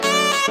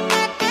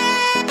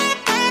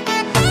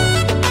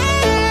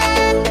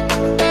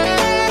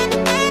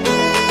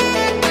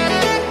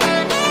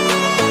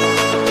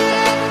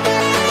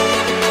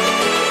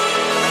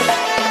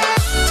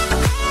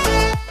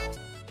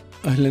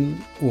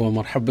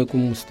ومرحبا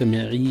بكم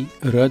مستمعي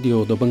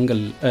راديو دبنقا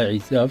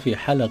الأعزاء في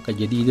حلقة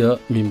جديدة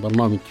من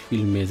برنامج في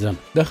الميزان.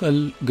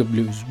 دخل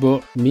قبل أسبوع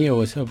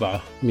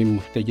 107 من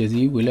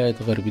محتجزي ولاية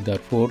غرب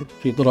دارفور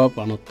في ضرب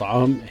عن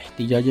الطعام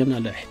احتجاجا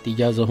على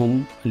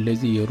احتجازهم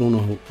الذي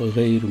يرونه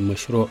غير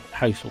مشروع،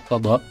 حيث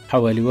قضى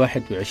حوالي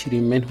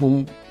 21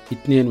 منهم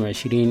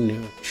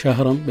 22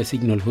 شهرا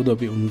بسجن الهدى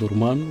بأم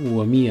درمان،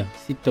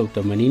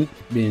 و186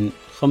 بين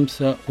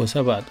 5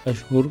 و7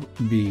 أشهر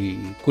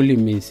بكل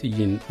من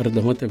سجن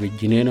أردمتة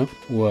بالجنينة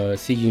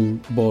وسجن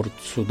بورت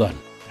السودان.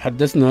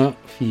 حدثنا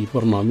في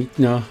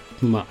برنامجنا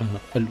مع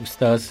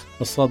الأستاذ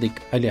الصادق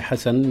علي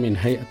حسن من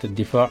هيئة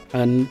الدفاع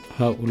عن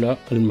هؤلاء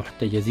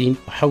المحتجزين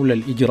حول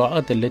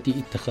الإجراءات التي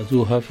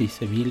اتخذوها في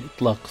سبيل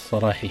إطلاق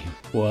سراحهم.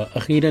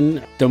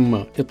 وأخيرا تم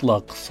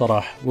إطلاق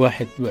سراح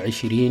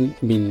 21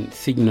 من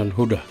سجن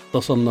الهدى.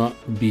 اتصلنا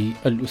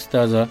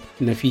بالأستاذة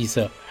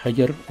نفيسة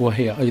حجر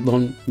وهي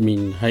أيضا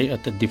من هيئة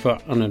الدفاع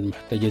عن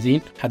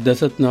المحتجزين،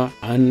 حدثتنا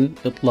عن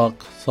إطلاق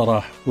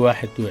سراح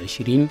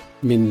 21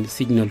 من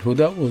سجن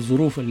الهدى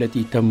والظروف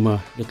التي تم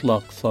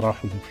إطلاق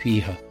سراحهم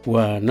فيها.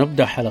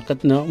 ونبدأ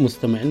حلقتنا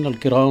مستمعينا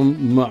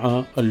الكرام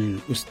مع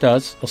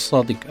الأستاذ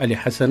الصادق علي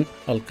حسن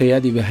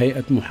القيادي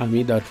بهيئة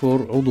محامي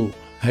دارفور، عضو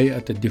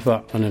هيئة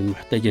الدفاع عن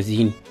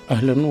المحتجزين.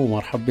 أهلا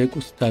ومرحبا بك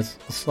أستاذ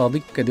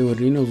الصادق، كده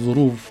ورينا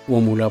الظروف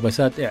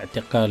وملابسات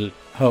اعتقال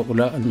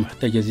هؤلاء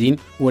المحتجزين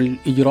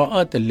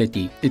والإجراءات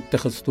التي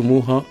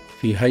اتخذتموها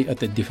في هيئة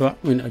الدفاع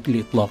من أجل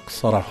إطلاق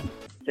سراحهم.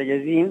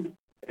 المحتجزين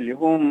اللي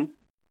هم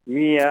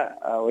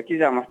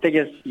 109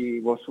 محتجز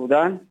في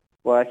السودان،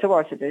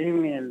 و77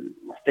 من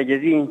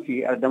المحتجزين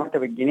في أردمتة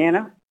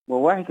بالجنينة،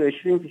 و21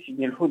 في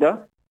سجن الهدى.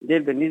 ديل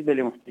بالنسبة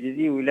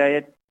لمحتجزي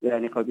ولاية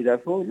قبل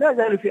دارفور لا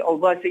زالوا في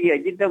أوضاع سيئة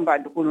جدا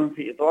بعد دخولهم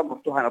في إطار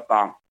مفتوح عن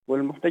الطعام.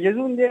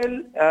 والمحتجزون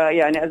ديل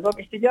أسباب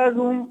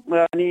احتجازهم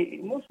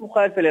مش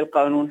مخالفة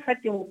للقانون،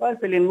 حتى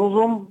مخالفة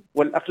للنظم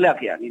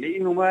والأخلاق،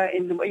 لأنه ما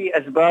عندهم أي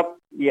أسباب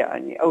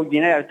أو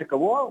جناية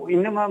ارتكبوها،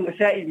 وإنما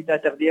مسائل بتاع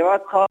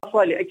تقديرات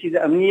خاصة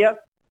لأجهزة أمنية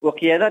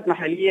وقيادات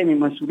محلية من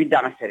منسوبي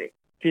الدعم السريع.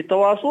 في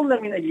تواصلنا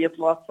من أجل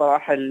إطلاق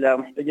سراح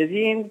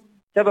المحتجزين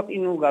سبق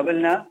إنه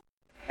قابلنا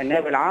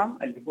النائب العام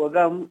اللي هو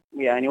قام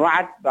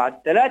وعد بعد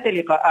 3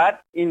 لقاءات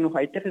إنه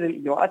هيتخذ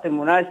الإجراءات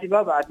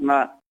المناسبة بعد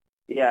ما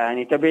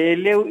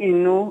تبين له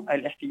إنه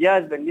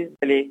الاحتجاز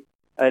بالنسبة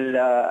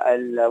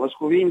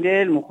للمسؤولين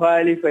ديل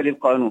مخالفة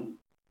للقانون.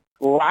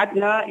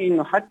 ووعدنا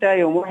إنه حتى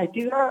يوم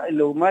 1/9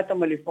 لو ما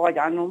تم الإفراج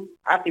عنهم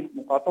عقب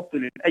مخاطبته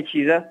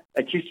للأجهزة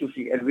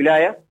في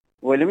الولاية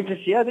ولمجلس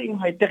السيادة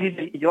إنه هيتخذ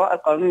الإجراء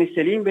القانوني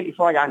السليم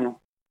بالإفراج عنهم،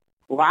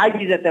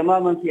 وعاجز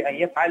تماما في أن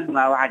يفعل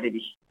ما وعد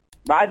به.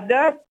 بعد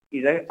ذلك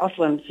إذا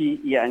أصلا في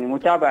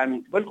متابعة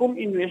من قبلكم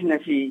إنه إحنا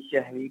في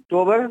شهر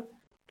أكتوبر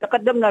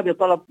تقدمنا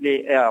بطلب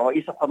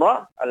لرئيس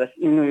القضاء على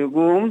إنه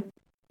يقوم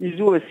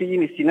يزور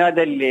السجن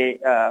استنادا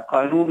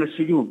لقانون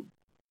السجون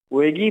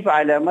ويجيب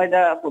على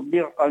مدى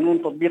تطبيق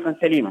قانون تطبيقا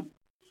سليما.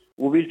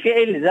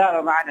 وبالفعل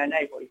زار معنا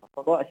نائب رئيس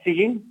القضاء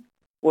السجن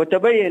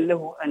وتبين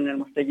له أن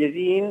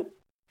المحتجزين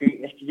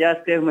في احتجاز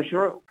غير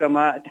مشروع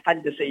كما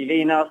تحدث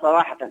إلينا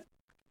صراحة،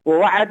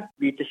 ووعد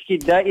بتشكيل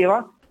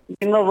دائرة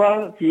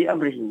للنظر في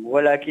أمرهم،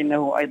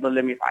 ولكنه أيضا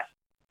لم يفعل.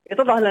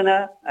 اتضح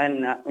لنا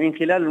أن من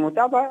خلال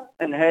المتابعة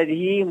أن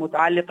هذه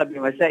متعلقة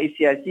بمسائل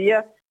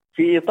سياسية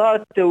في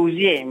إطار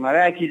توزيع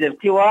مراكز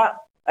القوى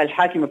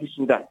الحاكمة في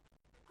السودان،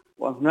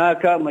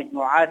 وهناك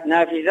مجموعات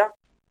نافذة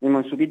من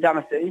منسوبي الدعم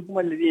السريع هم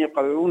الذين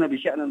يقررون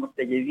بشأن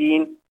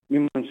المحتجزين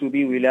من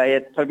منسوبي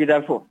ولاية غرب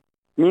دارفور.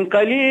 من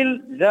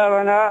قليل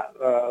زارنا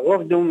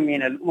وفد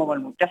من الأمم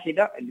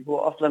المتحدة اللي هو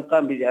أصلا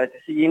قام بزيارة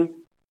السجن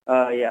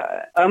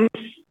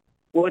أمس،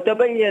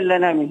 وتبين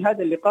لنا من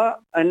هذا اللقاء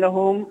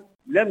أنهم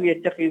لم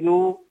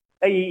يتخذوا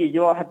أي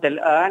إجراء حتى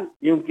الآن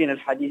يمكن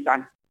الحديث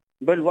عنه،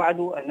 بل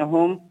وعدوا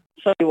أنهم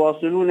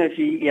سيواصلون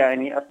في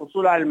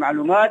الحصول على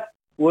المعلومات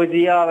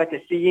وزيارة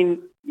السجن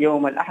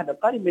يوم الأحد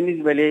القادم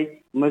بالنسبة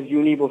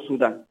لمسجوني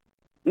السودان.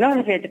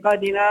 نحن في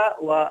اعتقادنا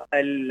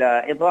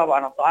والإضراب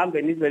عن الطعام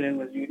بالنسبة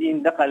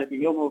للمسجونين دخل في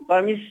اليوم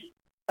الخامس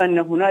أن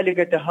هنالك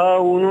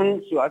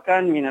تهاون سواء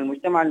كان من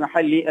المجتمع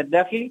المحلي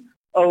الداخلي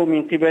أو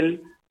من قبل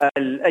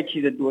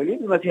الأجهزة الدولية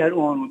بما فيها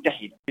الأمم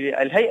المتحدة.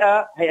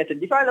 هيئة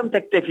الدفاع لم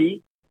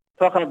تكتفي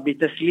فقط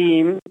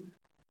بتسليم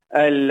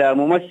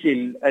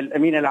الممثل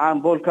الأمين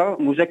العام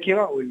بولكر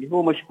مذكرة، واللي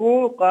هو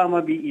مشكور قام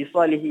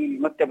بإيصاله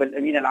لمكتب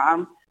الأمين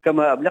العام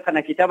كما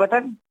أبلغنا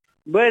كتابة،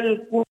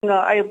 بل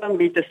قمنا أيضا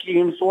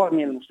بتسليم صور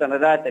من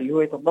المستندات اللي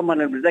هو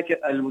يتضمن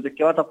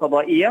المذكرات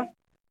القضائية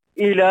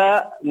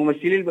إلى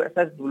ممثلي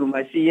البعثات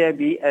الدبلوماسية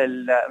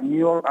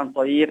بنيويورك عن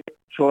طريق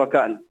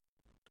شركائنا.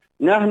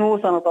 نحن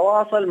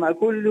سنتواصل مع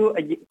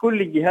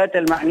كل الجهات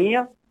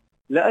المعنية،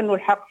 لأنه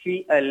الحق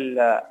في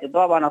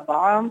الإضراب عن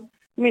الطعام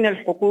من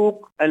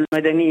الحقوق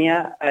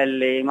المدنية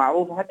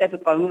المعروفة حتى في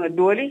القانون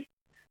الدولي،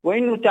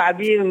 وإنه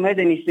تعبير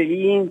مدني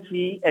سليم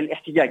في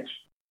الاحتجاج.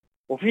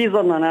 وفي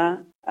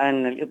ظننا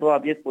أن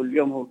الإضراب يدخل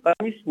اليوم هو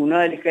الخامس،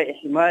 هنالك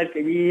احتمال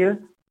كبير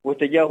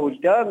وتجاهل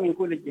تام من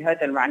كل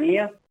الجهات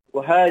المعنية،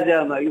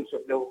 وهذا ما يوصف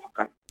له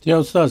حقا. يا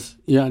أستاذ،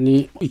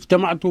 يعني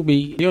اجتمعتوا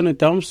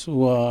بيونت أمس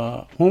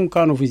وهم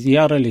كانوا في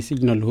زيارة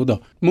لسجن الهدى،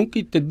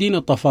 ممكن تدينا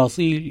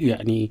تفاصيل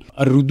يعني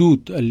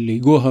الردود اللي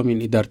جوها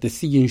من إدارة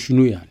السجن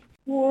شنو يعني؟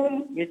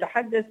 هم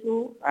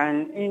يتحدثوا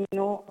عن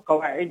إنه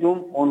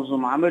قواعدهم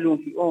ونظم عملهم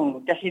في الأمم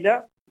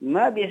المتحدة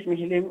ما بيسمح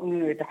لهم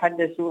إنه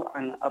يتحدثوا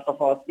عن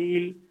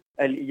التفاصيل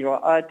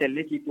الإجراءات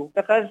التي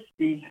تتخذ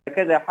في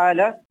كذا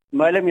حالة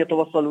ما لم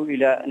يتوصلوا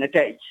إلى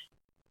نتائج.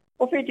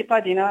 وفي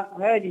اعتقادنا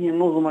هذه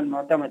النظم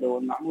المعتمدة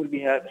والمعمول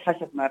بها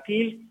بحسب ما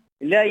قيل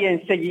لا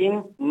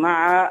ينسجم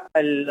مع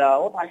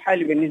الوضع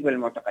الحالي بالنسبة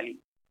للمعتقلين.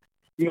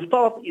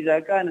 يفترض إذا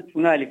كانت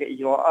هنالك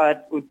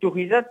إجراءات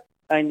اتخذت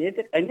أن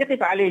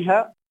يقف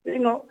عليها،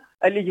 لأنه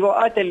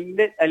الإجراءات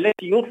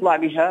التي يطلع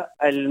بها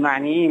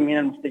المعنيين من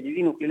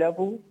المستجدين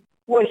وخلافه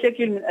هو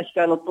شكل من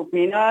أشكال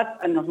التطمينات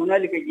أن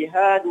هنالك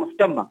جهات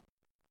مهتمة.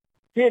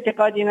 في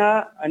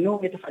اعتقادنا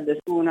أنهم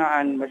يتحدثون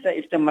عن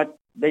مسائل تمت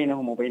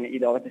بينهم وبين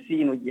إدارة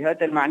السجن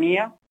والجهات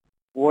المعنية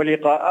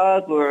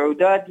ولقاءات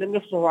ووعودات لم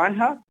يفصحوا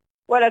عنها،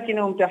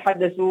 ولكنهم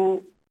تحدثوا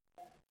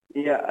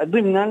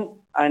ضمنا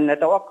أن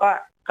نتوقع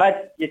قد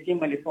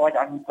يتم الإفراج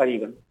عنهم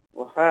قريبا،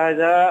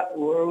 وهذا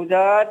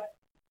وعودات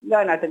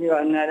لا نعتبر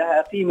أن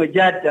لها قيمة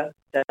جادة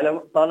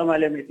طالما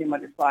لم يتم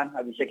الإفراج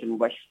عنها بشكل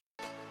مباشر.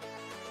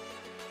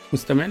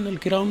 مستمعينا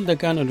الكرام، ده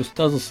كان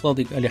الأستاذ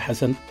الصادق علي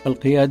حسن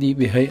القيادي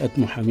بهيئة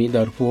محامي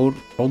دارفور،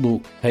 عضو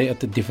هيئة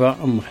الدفاع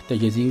عن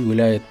محتجزي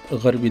ولاية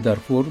غرب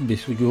دارفور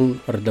بسجون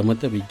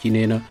أردمتة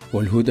بالجنينة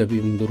والهدى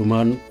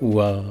بأمدرمان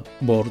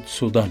وبورد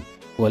السودان.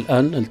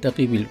 والآن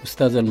نلتقي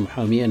بالأستاذة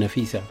المحامية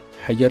نفيسة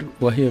حجر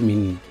وهي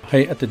من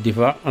هيئة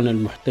الدفاع عن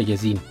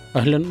المحتجزين.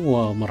 أهلا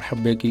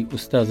ومرحبا بك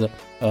أستاذة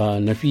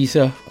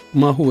نفيسة.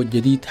 ما هو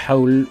الجديد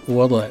حول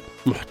وضع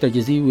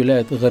محتجزي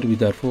ولاية غرب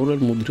دارفور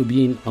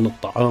المضربين عن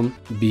الطعام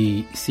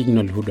بسجن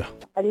الهدى؟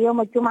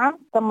 اليوم الجمعة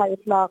تم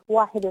إطلاق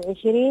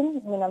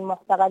 21 من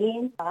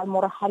المعتقلين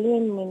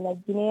المرحلين من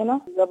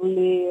الجنينة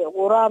قبل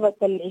غرابة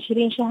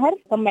 20 شهر.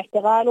 تم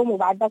اعتقالهم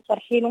وبعد ذلك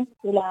ترحيلهم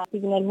إلى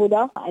سجن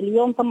الهدى.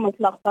 اليوم تم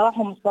إطلاق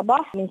سراحهم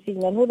الصباح من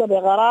سجن الهدى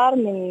بقرار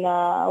من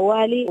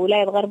والي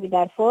ولاية غرب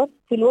دارفور،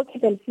 في الوقت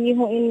اللي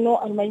فيه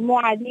إنه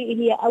المجموعة دي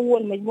هي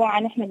أول مجموعة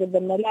نحن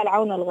قدمنا لها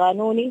العون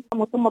القانوني،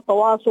 وتم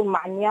التواصل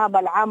مع النيابة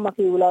العامة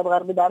في ولاية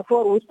غرب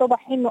دارفور،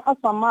 واتضح إنه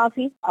أصلا ما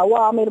في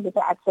أوامر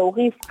بتاعة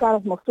توقيف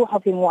كانت مفتوحة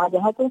في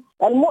مواجهته.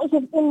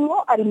 المؤسف إنه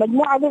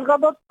المجموعة دي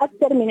غضت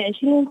أكثر من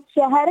 20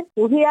 شهر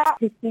وهي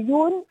في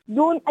السجون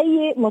دون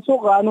أي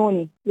مسوق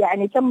قانوني،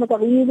 يعني تم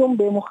تقييدهم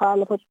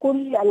بمخالفة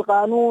كل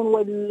القانون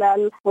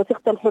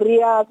وثيقة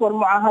الحريات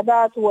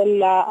والمعاهدات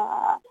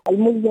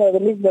والملزمة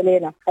بالنسبة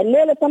لنا.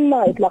 الليلة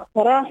تم إطلاق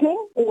سراحهم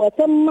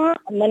وتم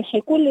منح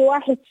كل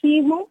واحد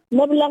فيهم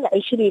مبلغ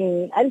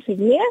 20,000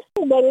 جنيه،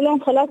 وقالوا لهم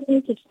خلاص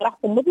انتوا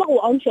سراحكم مطلق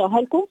وأنشوا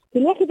أهلكم، في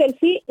الوقت اللي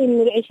فيه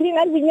إن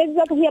 20,000 جنيه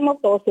ذات هي ما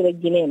بتوصل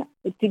الجنينة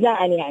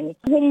ابتداء، يعني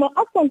هم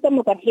أصلا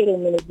تم ترحيلهم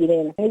من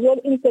الجنينة.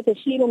 يقول أنت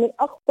تشيله من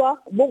أقصى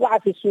بقعة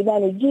في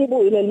السودان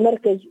وتجيبه إلى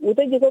المركز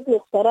وتجي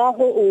تطلق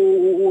سراحه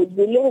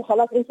وتقول له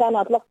خلاص أنت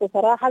أنا أطلقت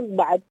سراحك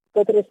بعد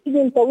فترة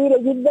سجن طويلة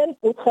جدا،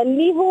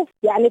 وتخليه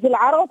يعني في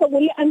العرض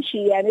تقول لي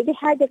أمشي. يعني دي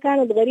حاجة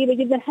كانت غريبة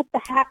جدا، حتى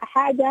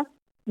حاجة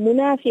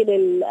منافية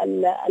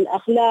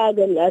للأخلاق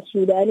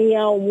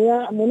السودانية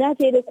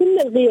ومنافية لكل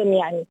القيم،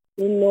 يعني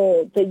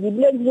إنه تجيب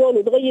لك زول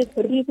وتغير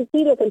حريته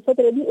طيلة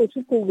الفترة دي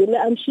وتشوفه ويقول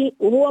له أمشي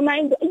وهو ما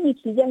عنده أي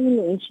اتجاه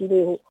إنه يمشي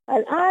له.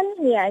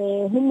 الآن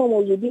يعني هم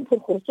موجودين في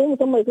الخرطوم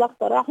وتم إطلاق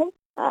سراحهم.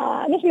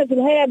 نحن في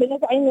الهيئة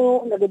بنسعى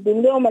إنه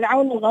نقدم لهم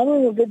العون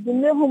القانوني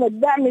ونقدم لهم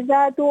الدعم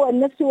ذاته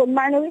النفسي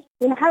والمعنوي،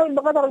 ونحاول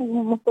بقدر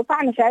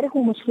المستطاع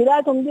نشاركهم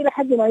مشكلاتهم دي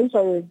لحد ما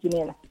يوصلوا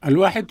للجنينة.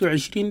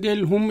 21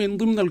 ديل هم من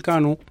ضمن اللي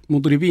كانوا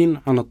مضربين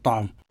عن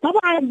الطعام.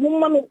 طبعا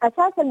هم من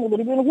أساس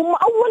المضربين وهم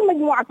أول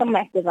مجموعة تم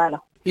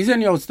احتقالها.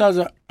 إذن يا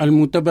أستاذة،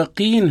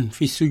 المتبقين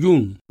في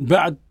السجون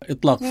بعد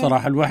إطلاق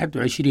سراح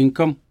 21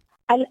 كم؟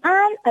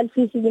 الآن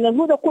في سجن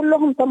الهدى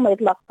كلهم تم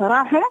إطلاق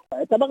سراحهم.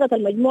 تبقت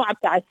المجموعة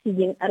بتاع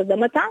السجن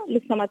أردمتة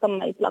لسه ما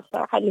تم إطلاق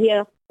سراحها اللي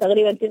هي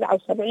تقريبا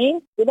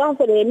 79،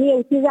 إضافة ل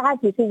 109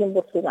 في سجن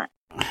بورسودان.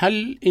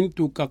 هل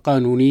أنتم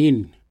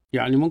كقانونيين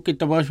يعني ممكن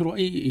تباشروا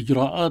أي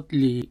إجراءات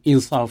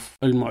لإنصاف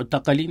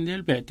المعتقلين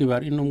ديل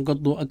باعتبار إنهم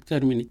قضوا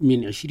أكثر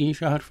من 20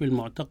 شهر في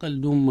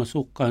المعتقل دون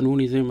مسوق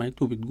قانوني زي ما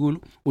أنتم بتقولوا،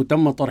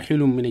 وتم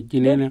ترحيلهم من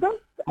الجنينة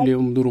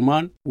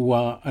لأمدرمان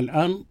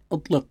والآن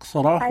أطلق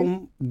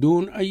سراحهم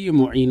دون أي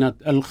معينات؟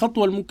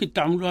 الخطوة اللي ممكن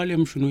تعملوها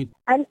لهم شنو؟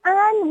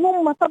 الآن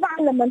هم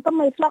طبعا لما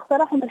تم إطلاق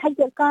سراحهم الحج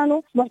اللي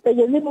كانوا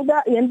محتجزين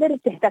ده يندرج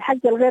تحت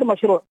الحج الغير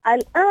مشروع.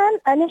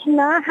 الآن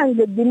نحن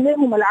حنقدم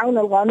لهم العون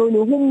القانوني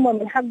وهم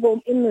من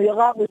حقهم إنه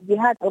يغابوا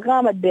الجهات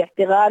القامت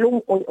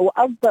باعتقالهم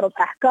وأصدرت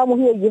أحكام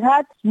وهي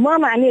جهات ما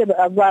معنية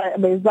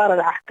بإصدار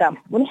الأحكام،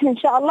 ونحن إن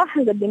شاء الله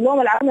حنقدم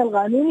لهم العون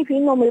القانوني في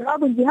إنهم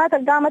يغابوا الجهات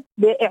القامت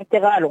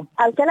باعتقالهم.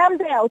 الكلام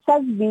ده يا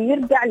أستاذ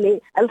بيرجع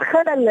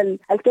للخلل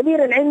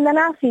الكبير اللي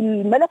عندنا في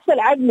الملف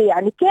العدلي،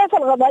 يعني كيف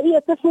القضائية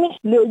تسمح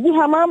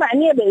لجهة ما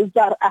معنية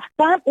بإصدار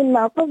أحكام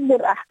إنها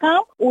تصدر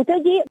أحكام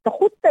وتجي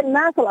تخط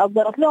الناس اللي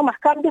أصدرت لهم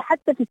أحكام دي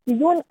حتى في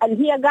السجون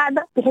اللي هي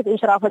قاعدة تحت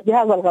إشراف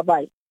الجهاز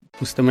القضائي.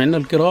 مستمعينا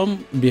الكرام،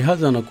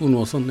 بهذا نكون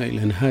وصلنا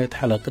إلى نهاية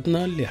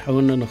حلقتنا اللي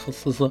حاولنا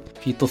نخصصها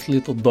في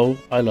تسليط الضوء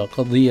على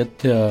قضية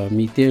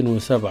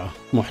 207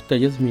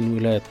 محتجز من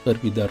ولاية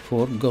غرب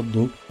دارفور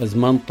قضوا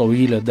أزمان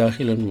طويلة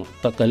داخل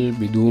المعتقل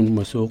بدون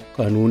مسوق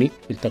قانوني.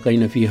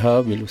 التقينا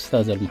فيها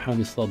بالأستاذ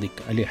المحامي الصادق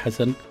علي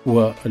حسن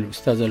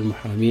والأستاذة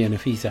المحامية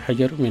نفيسة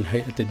حجر من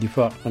هيئة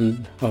الدفاع عن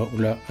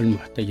هؤلاء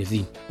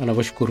المحتجزين. أنا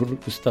بشكر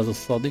الأستاذ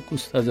الصادق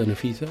وأستاذة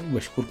نفيسة،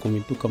 وبشكركم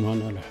أنتم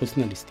كمان على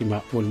حسن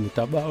الاستماع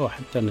والمتابعة،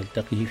 وحتى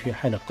نلتقي في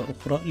حلقة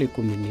أخرى.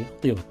 لكم مني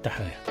طيب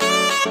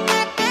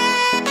التحايا.